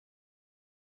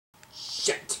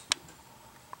shit.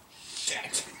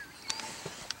 Shit.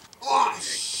 Oh,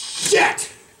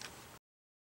 shit.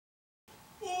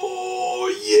 Oh,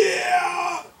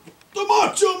 yeah. The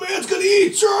Macho Man's gonna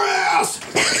eat your ass.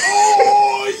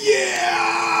 Oh,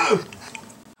 yeah.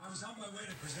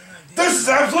 This is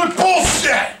absolute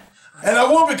bullshit. And I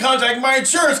won't be contacting my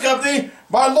insurance company,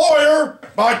 my lawyer,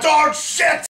 my dog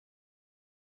shit.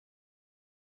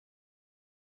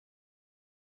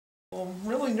 Well, I'm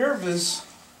really nervous.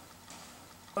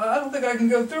 But I don't think I can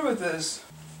go through with this.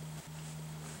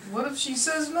 What if she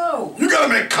says no? You gotta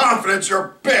make confidence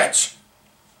your bitch!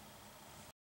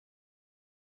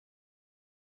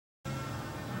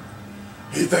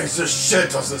 He thinks this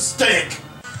shit doesn't stink!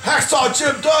 Hacksaw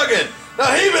Jim Duggan!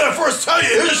 Now he better first tell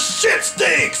you his shit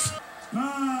stinks!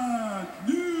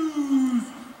 News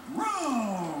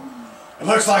wrong! It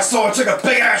looks like someone took a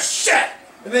big ass shit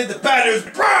and made the bad news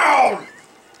brown!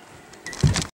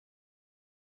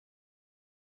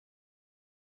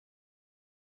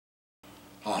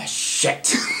 Oh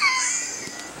shit.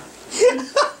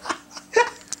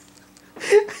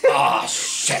 Oh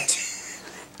shit.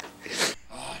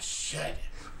 Oh shit.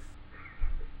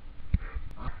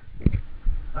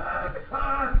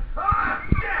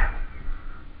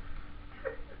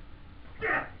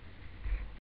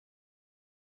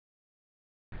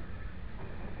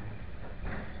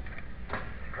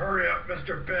 Hurry up,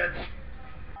 Mr. Bitch.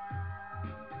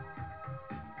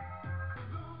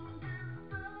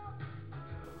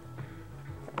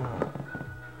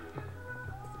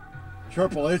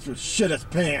 Triple H was shit his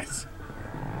pants.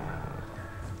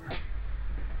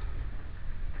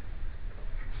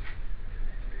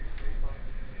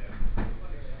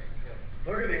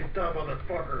 Look at these dumb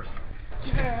motherfuckers.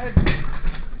 Dad.